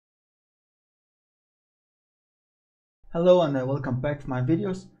Hello and welcome back to my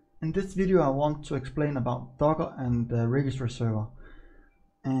videos. In this video I want to explain about Docker and the Registry server.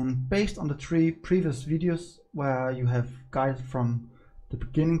 And based on the 3 previous videos where you have guided from the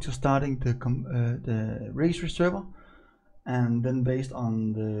beginning to starting the Registry server, and then based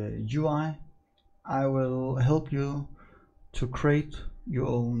on the UI, I will help you to create your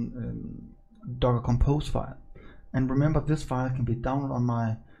own docker-compose file. And remember, this file can be downloaded on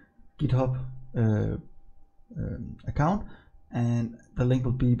my Github account, and the link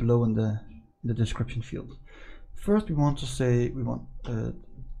will be below in the description field. First, we want to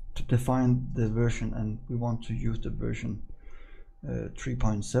define the version, and we want to use the version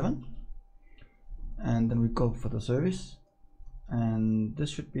 3.7, and then we go for the service, and this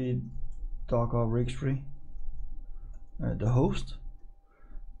should be Docker Registry, the host,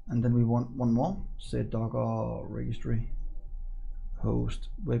 and then we want one more, say Docker Registry host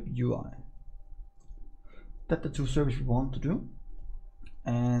web UI. That's the 2 services we want to do.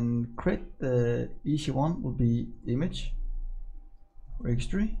 And create the easy one will be image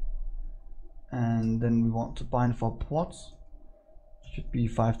registry, and then we want to bind for ports, should be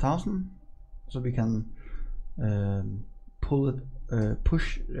 5000, so we can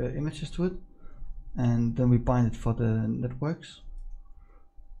push images to it, and then we bind it for the networks,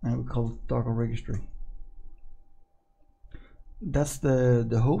 and we call it Docker Registry. That's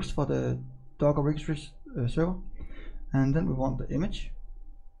the host for the Docker Registry server. And then we want the image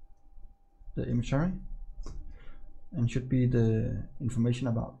array, and should be the information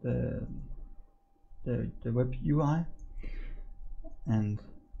about the web UI, and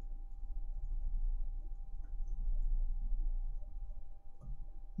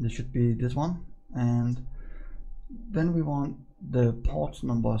this should be this one. And then we want the port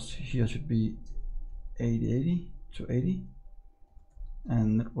numbers here should be 8080 to 80,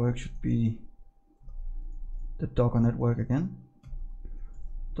 and network should be the Docker network again,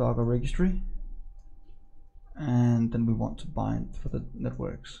 Docker Registry, and then we want to bind for the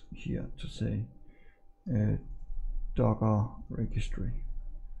networks here to say Docker Registry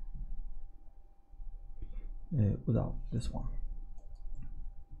without this one.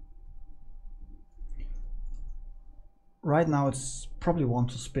 Right now it's probably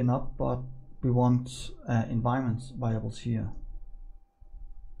want to spin up, but we want environments variables here.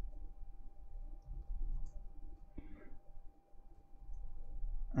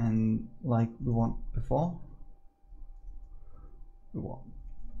 And like we want before, we want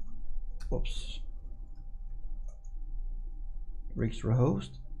registry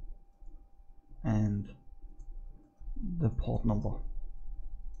host and the port number,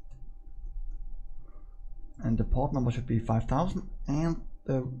 and the port number should be 5000, and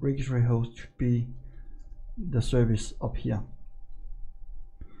the registry host should be the service up here.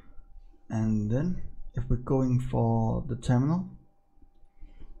 And then if we're going for the terminal,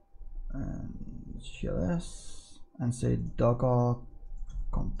 and CLS, and say docker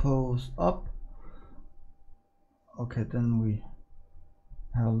compose up. Okay, then we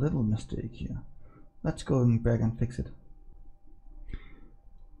have a little mistake here. Let's go back and fix it.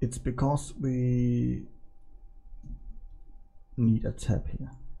 It's because we need a tab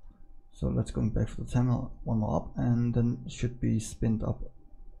here. So let's go back to the terminal, one more up, and then it should be spinned up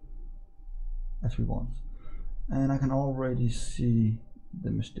as we want. And I can already see the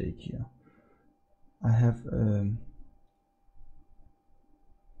mistake here. I have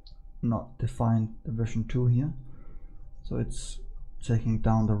not defined the version 2 here, so it's taking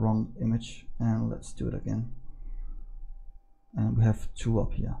down the wrong image, and let's do it again. And we have 2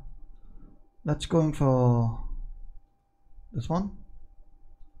 up here. Let's go in for this one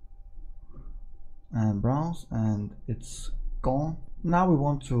and browse, and it's gone. Now we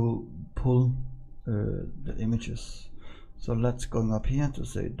want to pull the images. So let's go up here to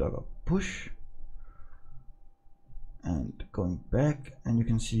say docker push, and going back, and you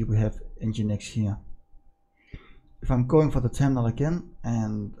can see we have nginx here. If I'm going for the terminal again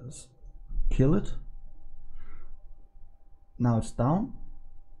and kill it, now it's down.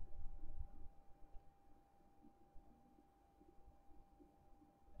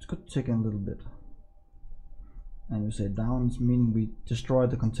 It's going to take a little bit, and we say down is meaning we destroy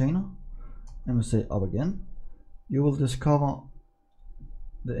the container, and we say up again. You will discover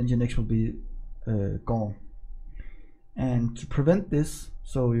the nginx will be gone. And to prevent this,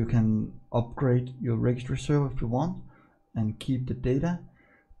 so you can upgrade your registry server if you want and keep the data,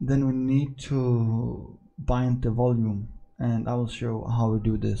 then we need to bind the volume, and I will show how we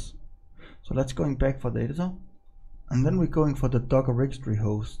do this. So let's going back for the editor, and then we're going for the Docker Registry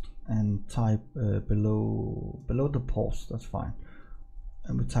host and type below the ports, that's fine,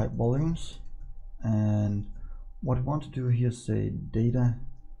 and we type volumes and what we want to do here is say data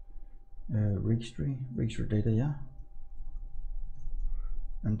registry data, yeah,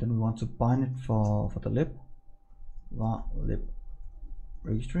 and then we want to bind it for the lib, var lib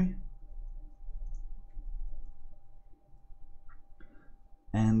registry,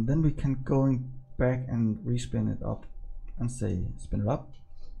 and then we can go back and respin it up and say spin it up.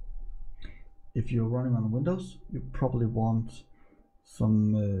 If you're running on Windows, you probably want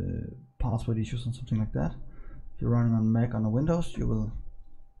some password issues and something like that. If you're running on Mac on a Windows, you will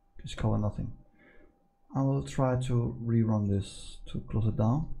discover nothing. I will try to rerun this to close it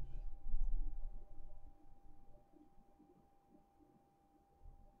down.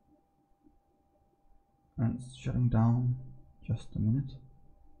 And it's shutting down. Just a minute.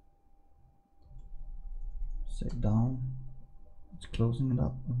 Say down. It's closing it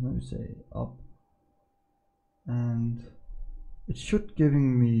up. And then we say up. And it should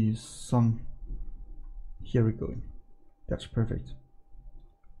giving me some. Here we go. That's perfect.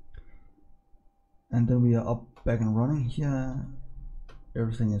 And then we are up, back and running here.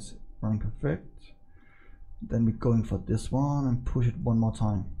 Everything is running perfect. Then we're going for this one and push it one more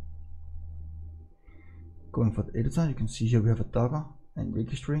time. Going for the editor, you can see here we have a Docker and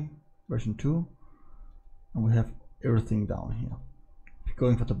Registry version 2, and we have everything down here. If you're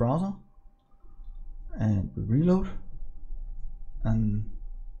going for the browser, and we reload, and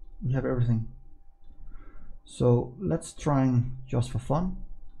we have everything. So let's try just for fun,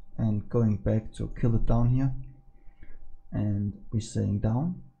 and going back to kill it down here, and we're saying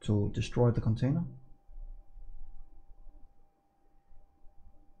down to destroy the container.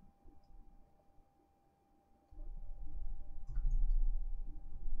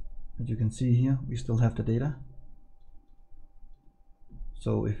 As you can see here, we still have the data.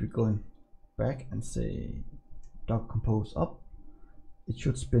 So if we're going back and say docker-compose up, it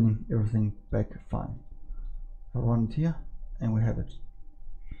should spin everything back fine. I run it here and we have it.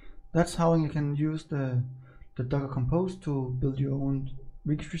 That's how you can use the docker-compose to build your own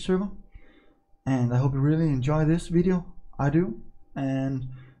registry server. And I hope you really enjoy this video. I do. And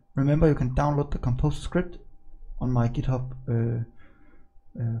remember, you can download the composer script on my GitHub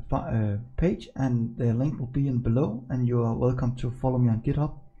page, and the link will be in below, and you are welcome to follow me on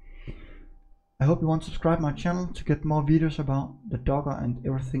GitHub. I hope you want to subscribe my channel to get more videos about the Docker and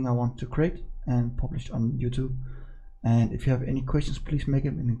everything I want to create and publish on YouTube. And if you have any questions, please make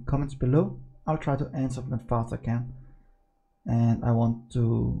them in the comments below. I'll try to answer them as fast as I can. And I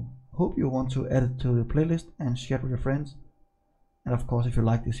hope you want to add it to the playlist and share it with your friends. And of course, if you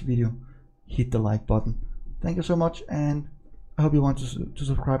like this video, hit the like button. Thank you so much, and I hope you want to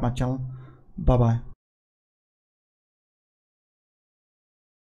subscribe my channel. Bye bye.